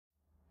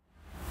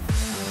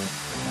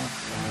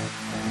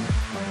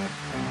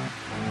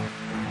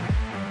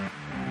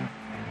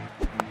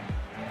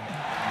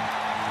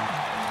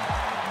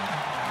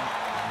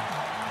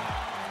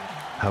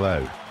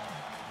Hello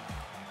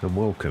and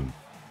welcome.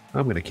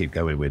 I'm going to keep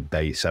going with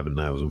day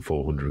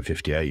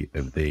 7,458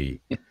 of the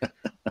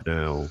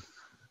now,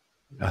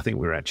 I think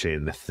we're actually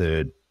in the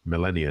third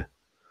millennia.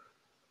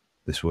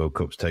 This World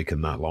Cup's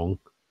taken that long.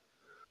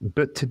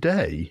 But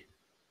today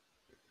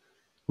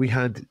we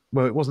had,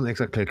 well, it wasn't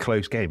exactly a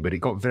close game, but it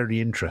got very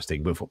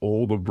interesting, but for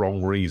all the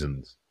wrong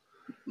reasons.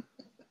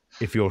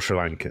 If you're Sri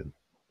Lankan.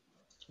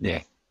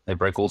 Yeah, they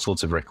broke all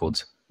sorts of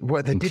records.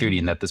 Well,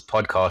 including that this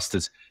podcast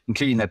is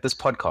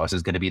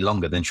going to be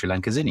longer than Sri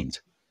Lanka's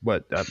innings.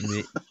 What?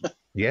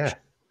 Yeah.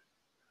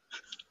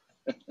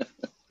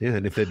 Yeah,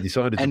 and if they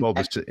decided to bowl,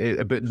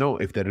 but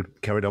not if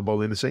they'd carried on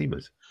bowling the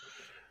seamers.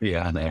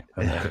 Yeah, I know.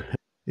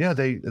 Yeah,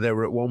 they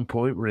were at one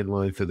point, were in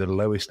line for the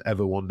lowest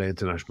ever one-day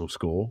international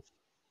score.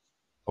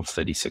 Of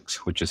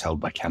 36, which is held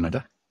by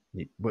Canada.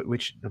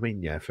 Which, I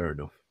mean, yeah, fair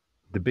enough.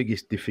 The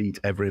biggest defeat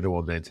ever in a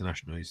one-day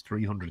international is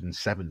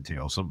 370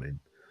 or something.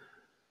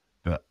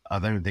 But I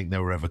don't think they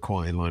were ever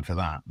quite in line for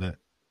that.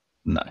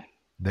 No.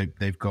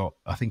 They've got,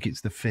 I think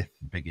it's the fifth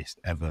biggest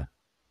ever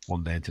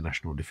one-day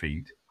international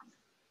defeat.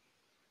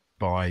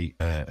 I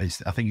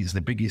think it's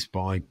the biggest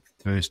by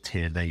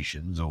first-tier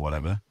nations or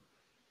whatever.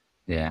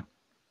 Yeah.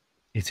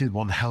 It is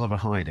one hell of a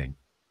hiding.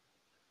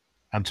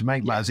 And to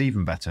make matters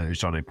even better, as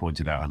Johnny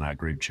pointed out in our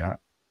group chat,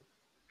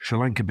 Sri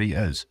Lanka beat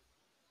us.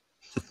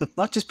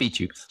 Not just beat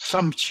you,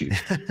 thumped you.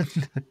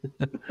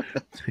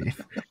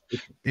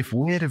 if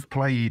we'd have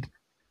played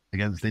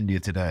against India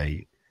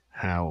today,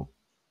 how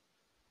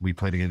we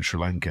played against Sri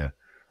Lanka,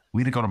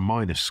 we'd have got a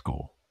minus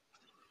score.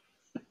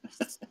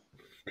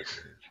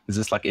 Is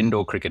this like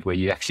indoor cricket where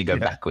you actually go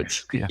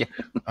backwards? Yeah.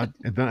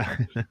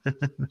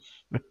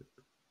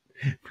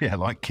 Yeah,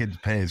 like kids'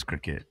 pairs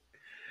cricket.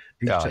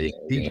 I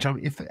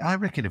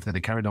reckon if they'd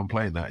have carried on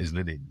playing that as an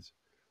innings,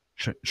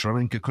 Sri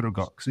Lanka could have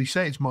got, because you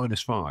say it's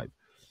 -5.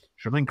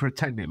 Sri Lanka are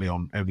technically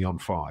only on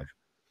 5.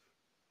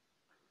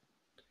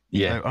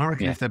 Yeah. So I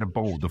reckon if they'd have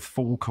bowled the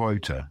full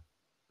quota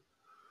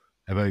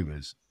of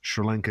overs,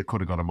 Sri Lanka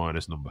could have got a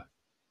minus number.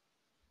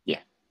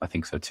 Yeah, I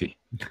think so too.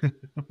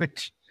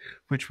 which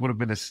would have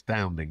been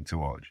astounding to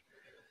watch.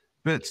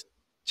 But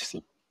just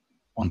a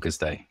bonkers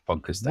day.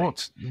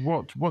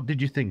 What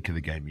did you think of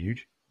the game, Eug?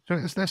 So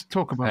let's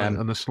talk about it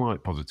on a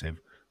slight positive.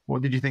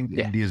 What did you think of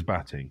India's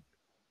batting?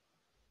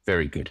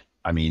 Very good.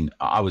 I mean,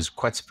 I was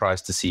quite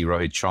surprised to see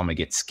Rohit Sharma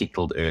get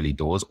skittled early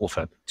doors off,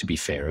 to be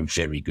fair, a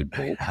very good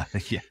ball.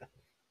 Yeah.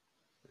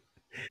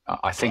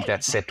 I think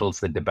that settles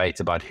the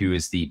debate about who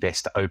is the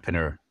best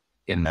opener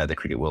in the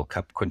Cricket World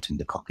Cup. Quinton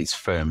de Kock is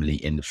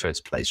firmly in the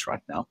first place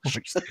right now.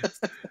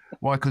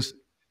 Why? Because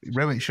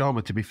Rohit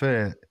Sharma, to be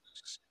fair,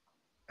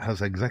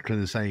 has exactly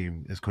the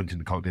same as Quinton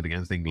de Kock did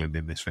against England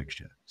in this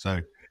fixture.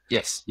 So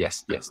yes.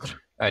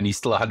 And he's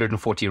still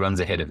 140 runs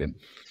ahead of him.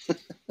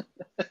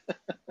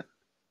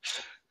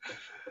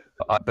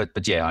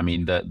 But yeah, I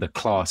mean, the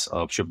class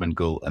of Shubman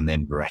Gill and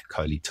then Virat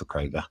Kohli took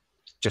over.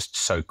 Just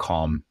so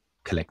calm,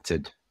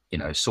 collected,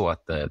 saw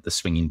out the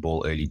swinging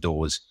ball early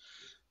doors.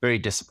 Very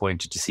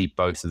disappointed to see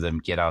both of them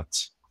get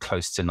out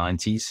close to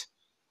 90s.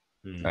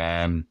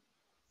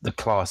 The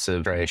class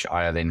of Shreyas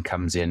Iyer then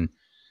comes in.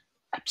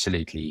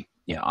 Absolutely.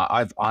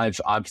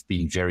 I've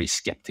been very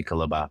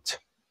skeptical about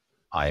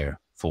Iyer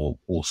for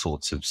all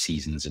sorts of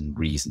seasons and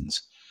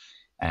reasons.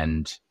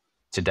 And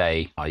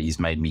today, he's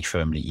made me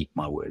firmly eat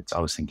my words. I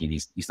was thinking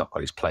he's not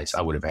got his place.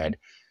 I would have had,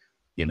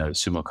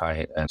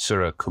 Sumokai and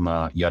Surya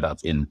Kumar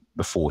Yadav in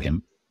before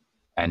him.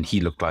 And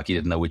he looked like he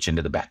didn't know which end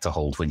of the bat to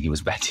hold when he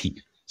was batting.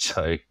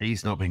 So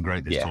he's not been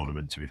great this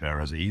tournament, to be fair,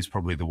 has he? He's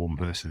probably the one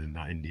person in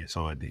that India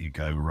side that you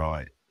go,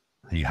 right,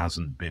 he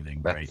hasn't been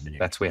in great.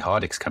 That's where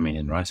Hardik's coming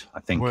in, right?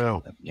 I think,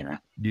 well,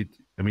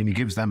 he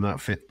gives them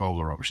that fifth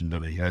bowler option,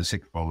 doesn't he?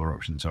 Sixth bowler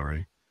option,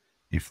 sorry,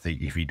 if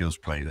he does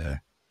play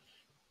there.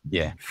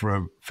 Yeah.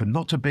 For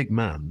not a big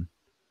man,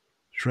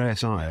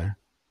 Shreyas Iyer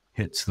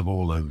hits the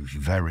ball a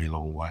very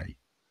long way.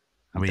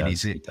 I mean,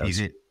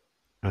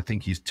 I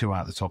think he's 2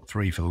 out of the top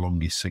 3 for the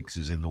longest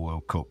sixes in the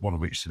World Cup, one of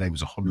which today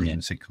was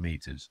 106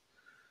 metres.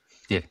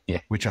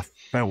 Yeah. Which I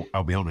felt,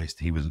 I'll be honest,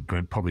 he was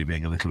probably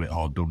being a little bit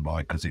hard done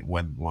by because it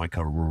went like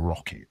a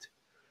rocket.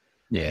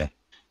 Yeah.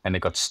 And it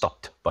got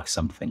stopped by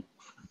something.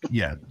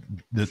 Yeah.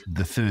 The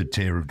third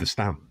tier of the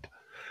stand.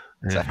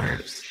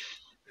 Exactly.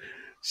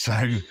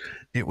 So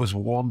it was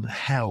one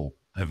hell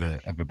of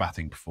a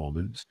batting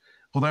performance.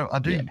 Although I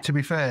do, to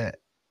be fair,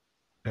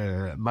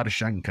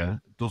 Madhushankar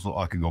does look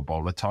like a good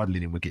bowler, tied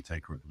leading wicket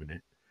taker at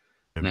the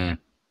minute.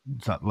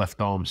 That left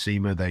arm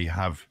seamer,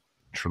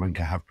 Sri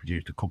Lanka have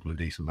produced a couple of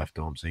decent left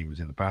arm seamers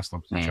in the past,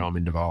 obviously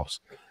Charminder Devas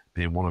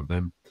being one of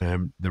them.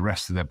 The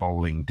rest of their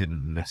bowling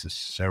didn't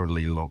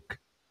necessarily look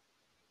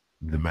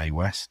the May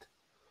West.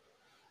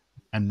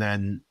 And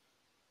then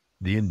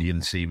the Indian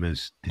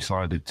seamers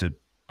decided to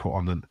put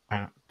on an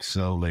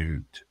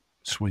absolute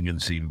swing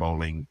and seam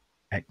bowling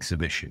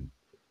exhibition.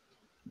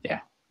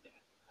 Yeah.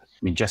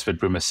 I mean, Jasprit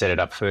Bumrah set it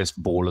up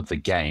first ball of the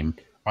game.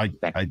 I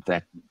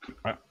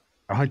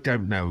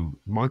don't know.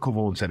 Michael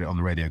Vaughan said it on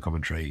the radio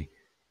commentary.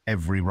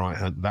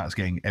 That's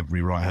getting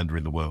every right-hander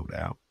in the world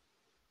out.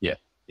 Yeah.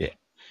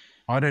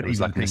 I don't It was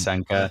even like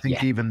think. Nisanka. I think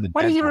Yeah. even the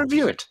Why did dead you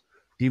review ones, it?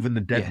 even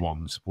the dead Yeah.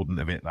 ones wouldn't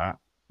have hit that.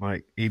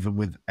 Like even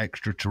with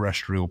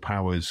extraterrestrial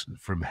powers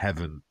from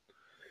heaven,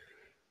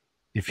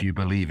 if you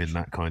believe in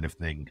that kind of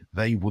thing,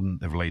 they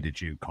wouldn't have laid a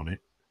duke on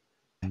it.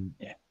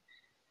 Yeah.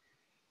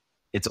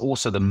 It's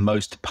also the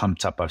most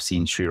pumped up I've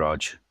seen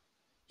Sriraj.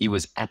 He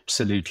was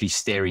absolutely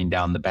staring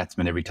down the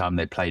batsman every time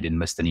they played in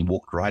mist, and he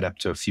walked right up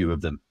to a few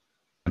of them.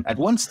 At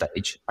one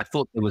stage, I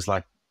thought there was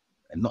like,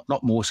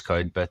 not Morse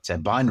code, but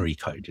binary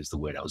code is the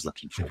word I was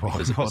looking for,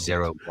 because it was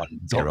 0,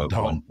 1, 0,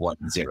 1,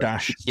 1, 0.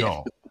 Dash, Yeah.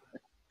 dot,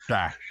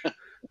 dash.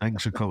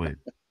 Thanks for coming.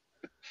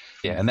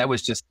 Yeah, and that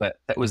was just that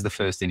was the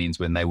first innings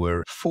when they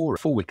were four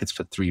wickets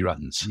for 3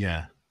 runs.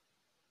 Yeah.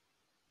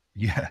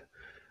 Yeah.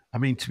 I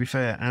mean, to be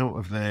fair, out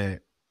of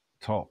their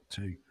top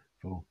 2,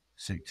 4,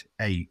 6,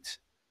 8,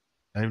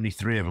 only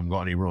 3 of them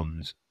got any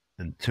runs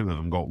and 2 of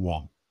them got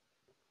 1.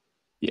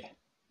 Yeah.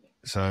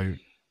 So,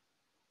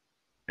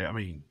 I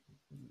mean,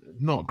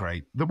 not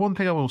great. The one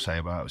thing I will say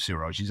about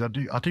Siraj is I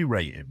do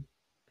rate him,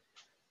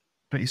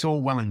 but it's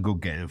all well and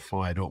good getting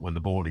fired up when the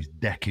ball is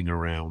decking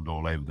around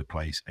all over the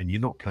place and you're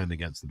not playing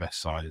against the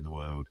best side in the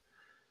world.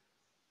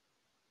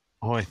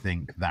 I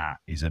think that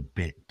is a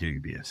bit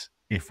dubious,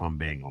 if I'm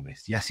being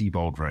honest. Yes, he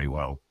bowled very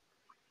well,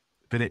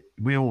 but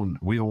we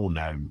all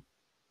know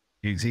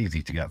it's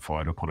easy to get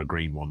fired up on a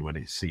green one when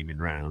it's seaming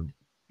round.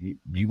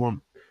 You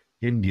want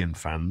Indian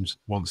fans,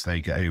 once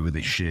they get over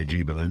this sheer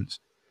jubilance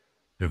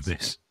of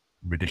this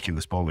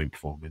ridiculous bowling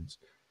performance,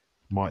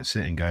 might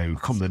sit and go,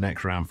 come the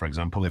next round, for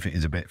example, if it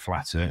is a bit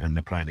flatter and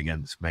they're playing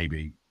against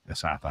maybe a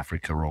South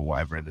Africa or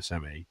whatever in the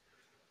semi,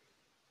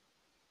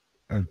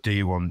 do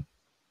you want,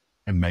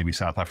 and maybe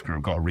South Africa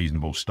have got a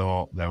reasonable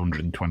start, they're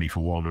 120 for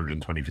 1,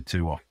 120 for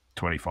 2 off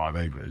 25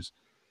 overs.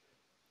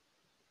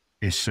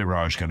 Is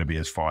Siraj going to be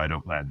as fired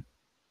up then?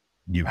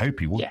 You hope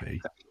he would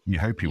be. You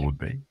hope he would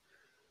be.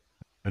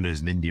 And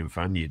as an Indian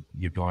fan,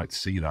 you'd like to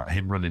see that.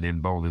 Him running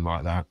in, bowling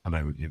like that. I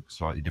know it's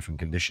slightly different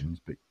conditions,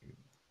 but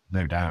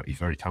no doubt he's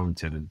very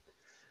talented.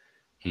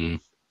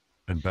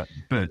 But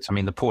I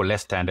mean, the poor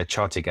left-hander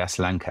Sri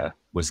Lanka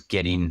was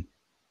getting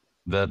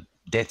the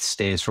death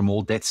stares from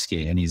all death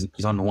scare, and he's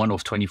on 1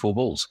 off 24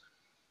 balls.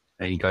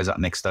 And he goes up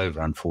next over,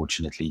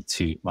 unfortunately,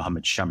 to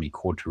Mohammad Shami,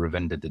 caught to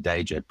Ravinder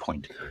Jadeja at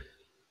point,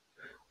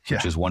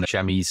 which is one of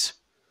Shami's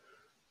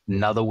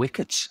another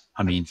wickets.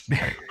 I mean,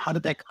 how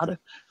did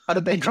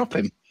they drop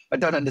him? I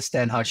don't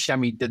understand how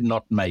Shami did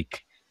not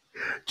make.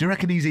 Do you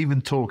reckon he's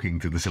even talking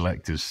to the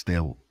selectors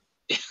still?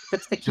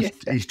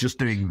 He's just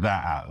doing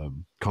that at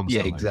them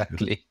constantly. Yeah,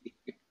 exactly.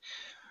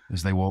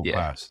 As they walk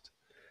past.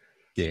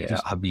 Yeah,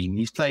 I mean,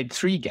 he's played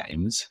 3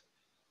 games.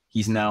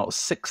 He's now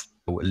 6th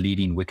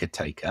leading wicket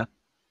taker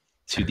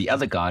to the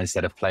other guys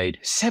that have played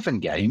 7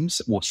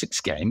 games or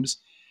 6 games,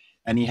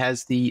 and he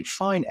has the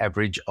fine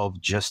average of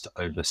just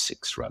over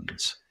 6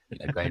 runs.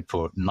 They're going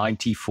for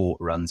 94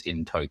 runs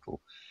in total.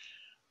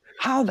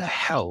 How the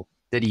hell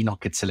did he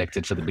not get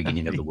selected for the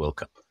beginning of the World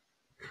Cup?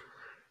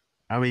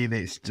 I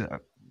mean,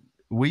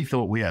 we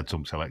thought we had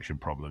some selection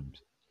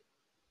problems.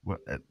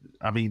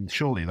 I mean,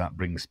 surely that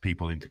brings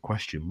people into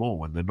question more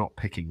when they're not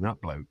picking that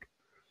bloke.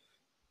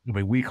 I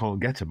mean, we can't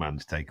get a man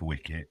to take a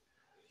wicket.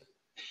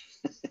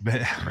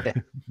 But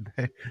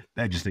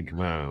they're just thinking,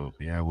 well,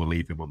 yeah, we'll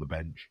leave him on the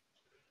bench.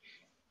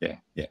 Yeah.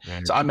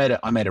 So I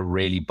made a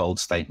really bold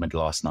statement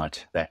last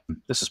night that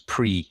this is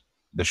pre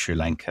the Sri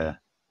Lanka.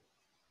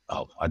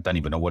 Oh, I don't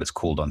even know what it's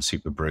called on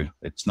Super Brew.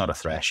 It's not a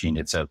thrashing.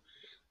 It's a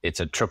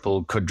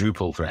triple,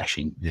 quadruple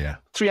thrashing. Yeah,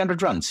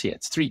 300 runs. Yeah,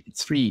 it's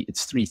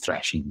three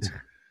thrashings.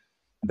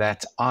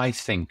 That I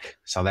think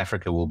South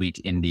Africa will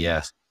beat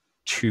India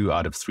 2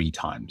 out of 3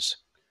 times.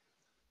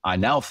 I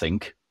now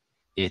think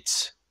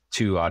it's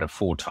 2 out of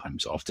 4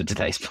 times after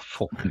today's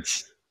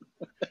performance.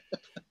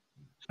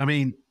 I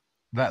mean,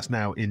 that's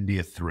now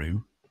India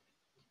through.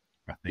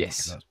 I think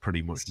that's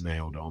pretty much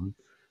nailed on.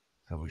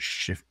 That was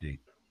shifty.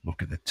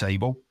 Look at the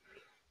table.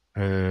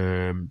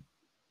 Well,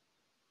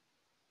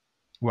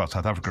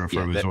 South Africa are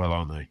through as well,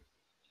 aren't they?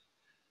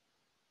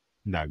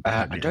 No,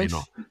 technically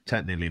not.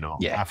 Technically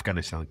not. Yeah.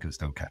 Afghanistan can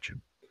still catch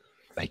them.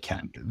 They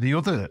can. The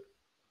other,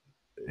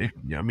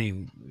 I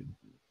mean,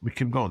 we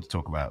can go on to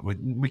talk about.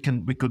 We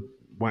could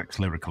wax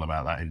lyrical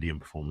about that Indian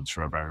performance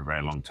for a very,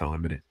 very long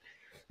time, but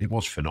it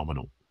was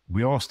phenomenal.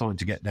 We are starting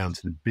to get down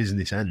to the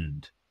business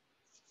end.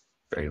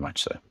 Very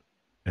much so.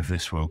 Of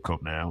this World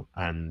Cup now,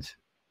 and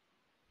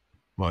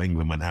well,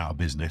 England went out of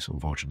business,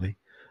 unfortunately.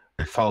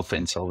 Filed for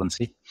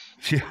insolvency.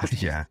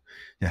 Yeah.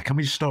 Can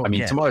we just start? I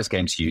mean, tomorrow's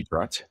game's huge,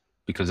 right?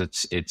 Because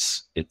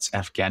it's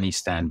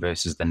Afghanistan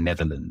versus the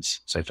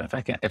Netherlands. So if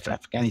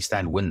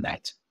Afghanistan win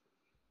that,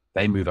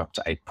 they move up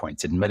to 8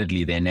 points.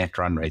 Admittedly, their net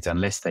run rate,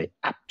 unless they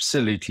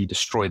absolutely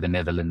destroy the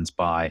Netherlands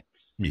by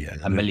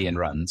a million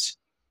runs,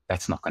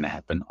 that's not going to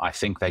happen. I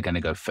think they're going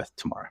to go 5th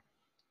tomorrow.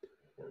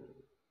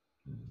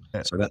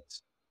 So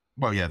that's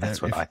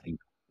what I think.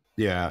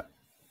 Yeah,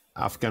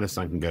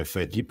 Afghanistan can go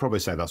 5th. You'd probably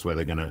say that's where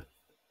they're going to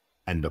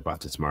end up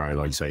after tomorrow,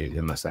 like you say,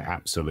 unless they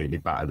absolutely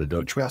batter the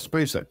Dutch. I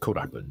suppose that could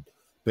happen,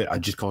 but I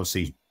just can't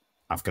see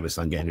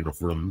Afghanistan getting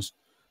enough runs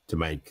to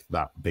make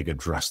that big a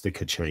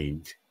drastic a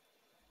change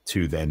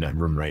to their net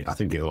run rate. I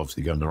think it'll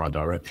obviously go in the right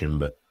direction,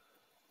 but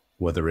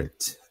whether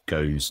it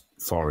goes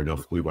far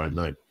enough, we won't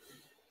know.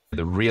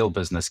 The real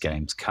business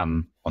games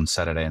come on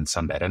Saturday and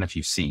Sunday. I don't know if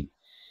you've seen.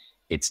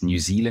 It's New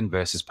Zealand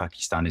versus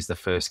Pakistan is the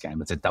first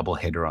game. It's a double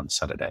header on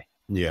Saturday.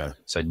 Yeah.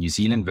 So New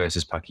Zealand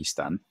versus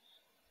Pakistan.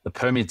 The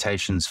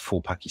permutations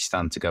for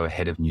Pakistan to go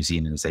ahead of New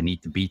Zealand is they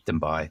need to beat them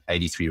by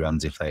 83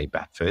 runs if they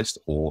bat first,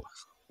 or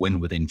win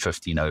within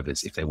 15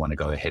 overs if they want to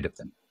go ahead of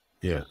them.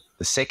 Yeah.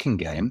 The second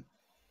game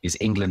is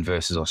England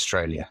versus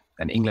Australia.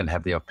 And England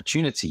have the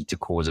opportunity to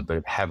cause a bit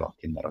of havoc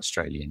in that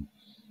Australian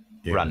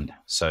run.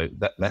 So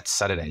that's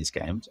Saturday's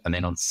games. And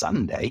then on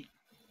Sunday,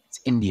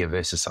 it's India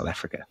versus South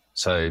Africa.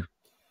 So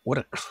what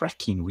a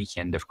cracking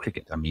weekend of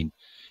cricket. I mean,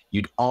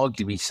 you'd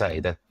arguably say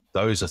that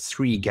those are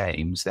three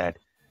games that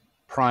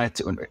prior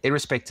to,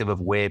 irrespective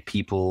of where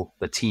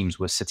the teams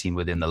were sitting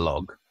within the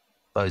log,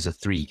 those are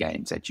three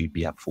games that you'd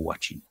be up for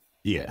watching.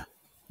 Yeah.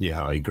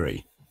 Yeah, I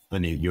agree.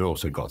 And you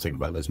also got to think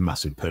about there's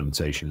massive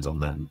permutations on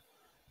them.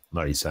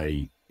 Like you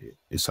say,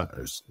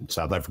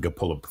 South Africa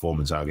pull up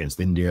performance out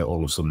against India, all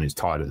of a sudden it's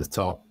tied at the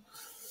top.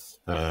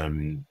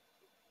 You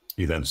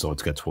then start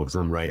to get towards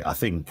run rate. I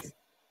think,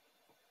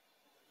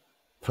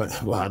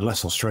 well,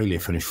 unless Australia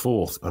finish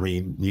fourth, I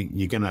mean,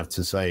 you're going to have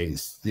to say,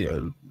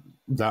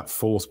 that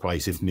fourth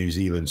place, if New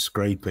Zealand's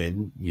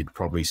scraping, you'd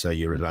probably say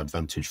you're at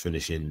advantage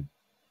finishing.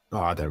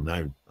 Oh, I don't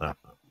know.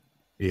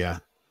 Yeah.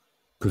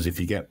 Because if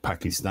you get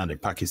Pakistan,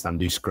 if Pakistan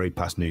do scrape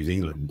past New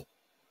Zealand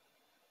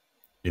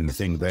in the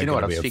thing, they're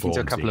going to be a form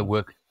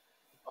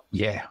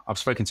team. I've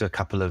spoken to a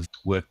couple of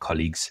work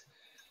colleagues,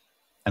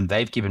 and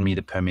they've given me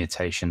the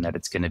permutation that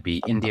it's going to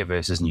be India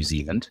versus New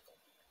Zealand,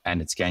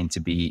 and it's going to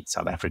be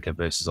South Africa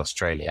versus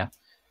Australia,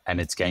 and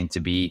it's going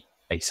to be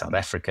a South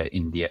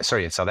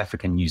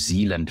Africa-New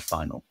Zealand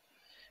final.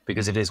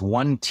 Because if there's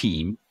one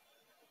team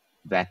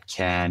that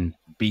can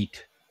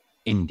beat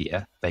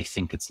India, they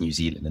think it's New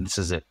Zealand, and this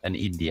is an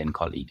Indian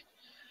colleague.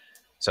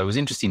 So it was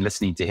interesting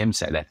listening to him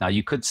say that. Now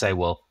you could say,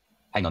 well,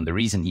 hang on, the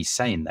reason he's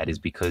saying that is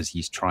because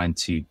he's trying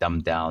to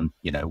dumb down,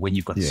 when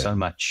you've got so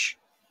much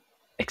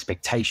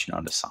expectation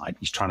on the side,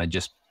 he's trying to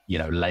just,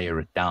 layer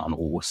it down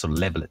or sort of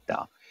level it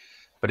down.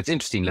 But it's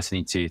interesting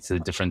listening to the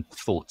different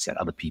thoughts that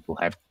other people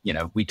have.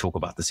 We talk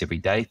about this every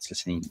day.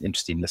 It's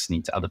interesting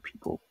listening to other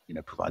people,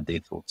 provide their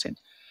thoughts in.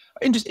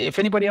 If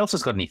anybody else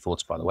has got any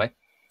thoughts, by the way,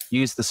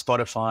 use the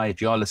Spotify.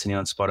 If you are listening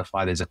on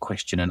Spotify, there's a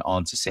question and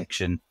answer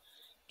section.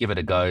 Give it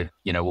a go.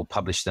 We'll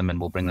publish them and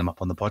we'll bring them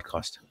up on the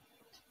podcast.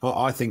 Well,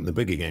 I think the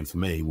bigger game for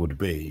me would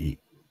be,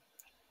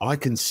 I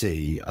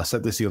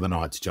said this the other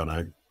night to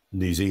Jono,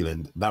 New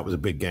Zealand, that was a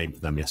big game for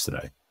them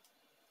yesterday.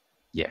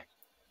 Yeah.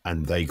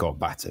 And they got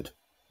battered.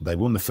 They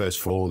won the first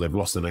four. They've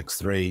lost the next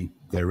three.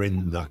 They're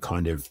in that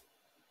kind of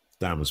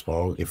downward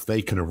spiral. If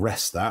they can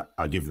arrest that,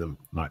 I give them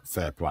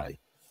fair play.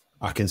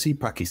 I can see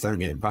Pakistan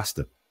getting past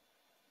them.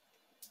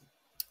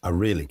 I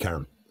really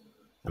can.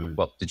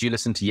 Well, did you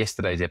listen to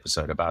yesterday's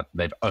episode about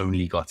they've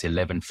only got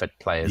 11 fit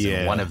players,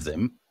 and one of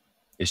them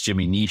is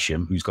Jimmy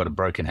Neesham, who's got a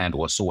broken hand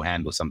or a sore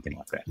hand or something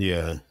like that.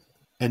 Yeah.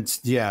 And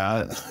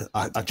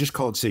I just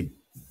can't see.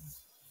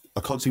 I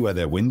can't see where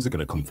their wins are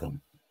going to come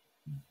from.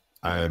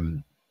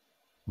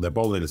 Their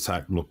bowling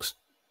attack looks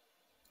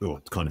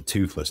kind of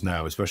toothless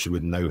now, especially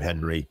with no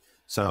Henry.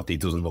 Southey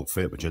doesn't look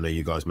fit, which I know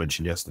you guys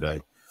mentioned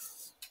yesterday.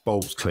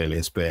 Bolt's clearly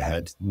a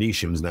spearhead.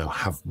 Neesham's now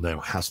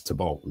has to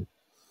bowl.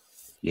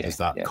 Is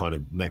that kind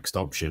of next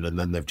option, and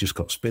then they've just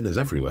got spinners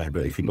everywhere.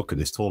 But if you look at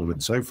this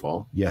tournament so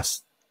far,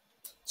 yes,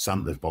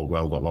 Santner's bowled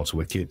well, got lots of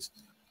wickets,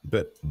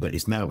 but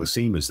it's now the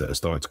seamers that are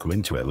starting to come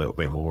into it a little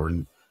bit more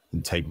and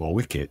take more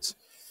wickets.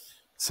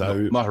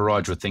 So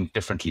Maharaj would think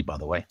differently, by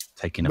the way,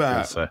 taking a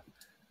ball.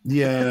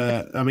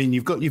 Yeah, I mean,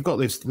 you've got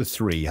the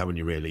three, haven't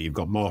you? Really, you've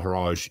got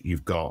Maharaj,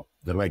 you've got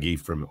the leggy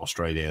from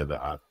Australia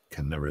that I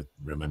can never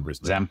remember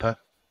his name.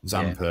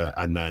 Zampa,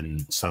 and then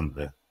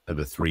Santner are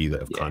the three that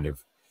have kind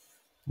of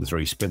the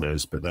three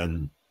spinners. But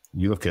then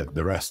you look at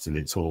the rest, and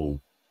it's all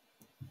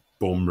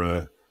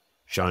Bumrah,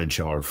 Shaheen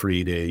Shah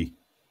Afridi,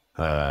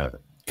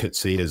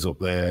 Katsia's up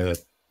there.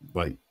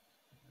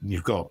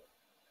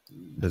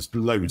 There's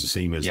loads of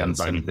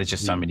seamers. There's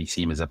just so many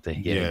seamers up there.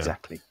 Yeah,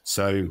 exactly.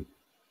 So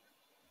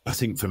I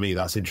think for me,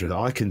 that's interesting.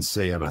 I can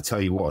see, and I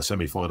tell you what, a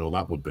semi-final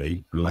that would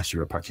be, unless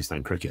you're a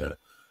Pakistan cricketer,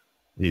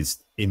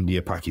 is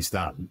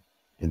India-Pakistan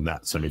in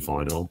that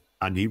semi-final.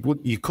 And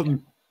you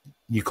couldn't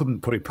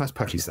put it past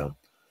Pakistan.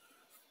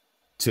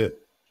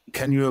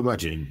 Can you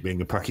imagine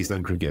being a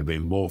Pakistan cricketer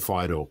being more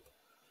fired up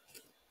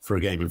for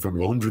a game in front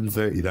of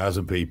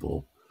 130,000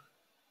 people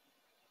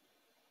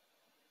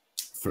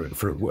for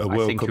a World Cup?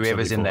 I think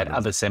whoever's in that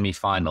other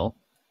semi-final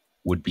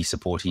would be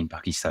supporting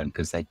Pakistan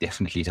because they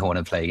definitely don't want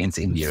to play against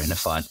India in a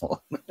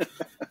final.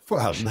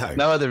 Well,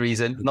 no other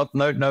reason,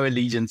 no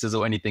allegiances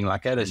or anything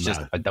like that. It's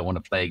just I don't want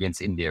to play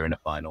against India in a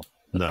final.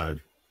 No,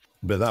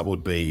 but that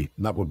would be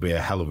a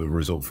hell of a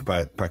result for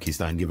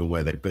Pakistan given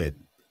where they've been.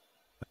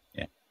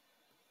 Yeah,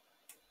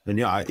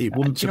 and it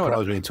wouldn't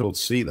surprise me at all to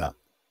see that.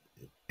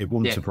 It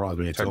wouldn't surprise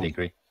me at all. Totally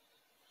agree.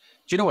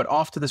 you know what?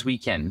 After this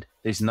weekend,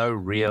 there's no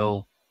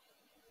real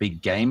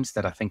big games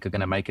that I think are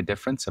going to make a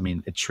difference. I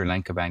mean, it's Sri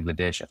Lanka,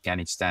 Bangladesh,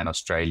 Afghanistan,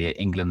 Australia,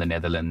 England, the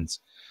Netherlands,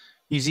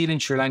 New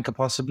Zealand, Sri Lanka,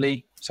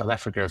 possibly, South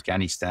Africa,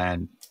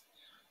 Afghanistan,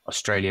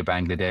 Australia,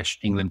 Bangladesh,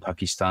 England,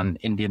 Pakistan,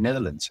 India,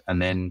 Netherlands.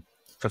 And then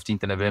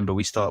 15th of November,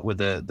 we start with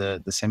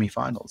the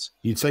semi-finals.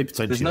 You'd say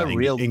potentially there's no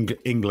real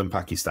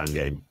England-Pakistan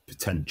game,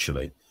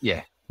 potentially.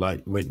 Yeah.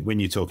 Like when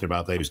you're talking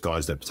about those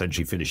guys that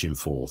potentially finish in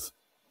fourth,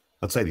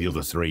 I'd say the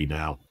other three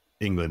now: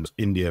 England,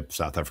 India,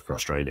 South Africa,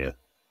 Australia.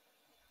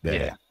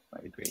 Yeah,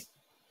 I agree.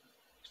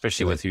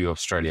 Especially with who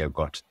Australia have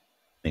got.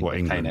 What,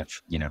 England?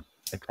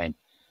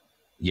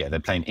 They're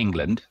playing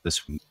England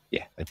this week.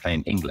 Yeah, they're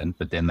playing England,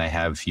 but then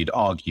you'd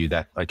argue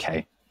that,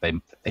 okay, they're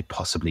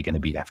possibly going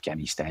to beat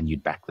Afghanistan.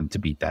 You'd back them to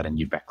beat that, and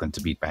you'd back them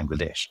to beat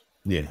Bangladesh.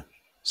 Yeah.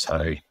 So,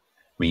 I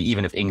mean,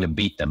 even if England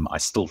beat them, I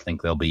still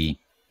think they'll be,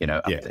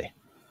 up there.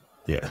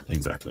 Yeah,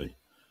 exactly.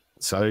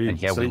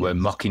 We were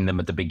mocking them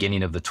at the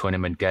beginning of the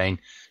tournament, going,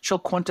 shall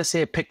Qantas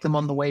Air pick them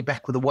on the way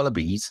back with the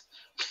Wallabies?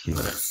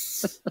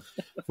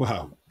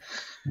 Wow.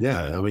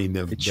 Yeah, I mean...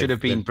 It should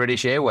have been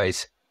British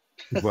Airways.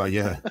 Well,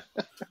 yeah.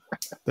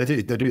 They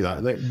do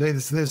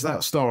that. There's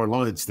that Star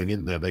Alliance thing,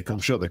 isn't there? I'm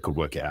sure they could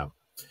work it out.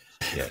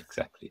 Yeah,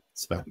 exactly.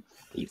 So,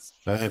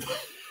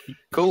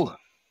 cool.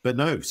 But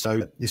no,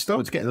 so it's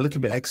starting to get a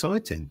little bit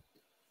exciting.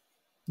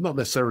 Not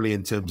necessarily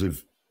in terms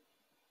of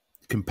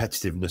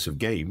competitiveness of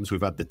games.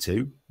 We've had the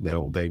two.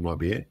 They might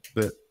be it.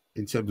 But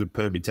in terms of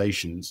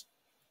permutations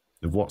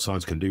of what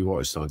sides can do, what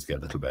is starting to get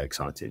a little bit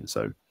exciting.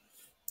 So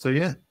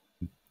yeah,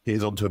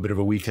 here's on to a bit of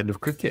a weekend of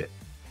cricket.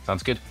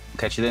 Sounds good.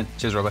 Catch you then.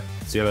 Cheers, Robbo.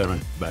 See you later,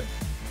 mate. Bye.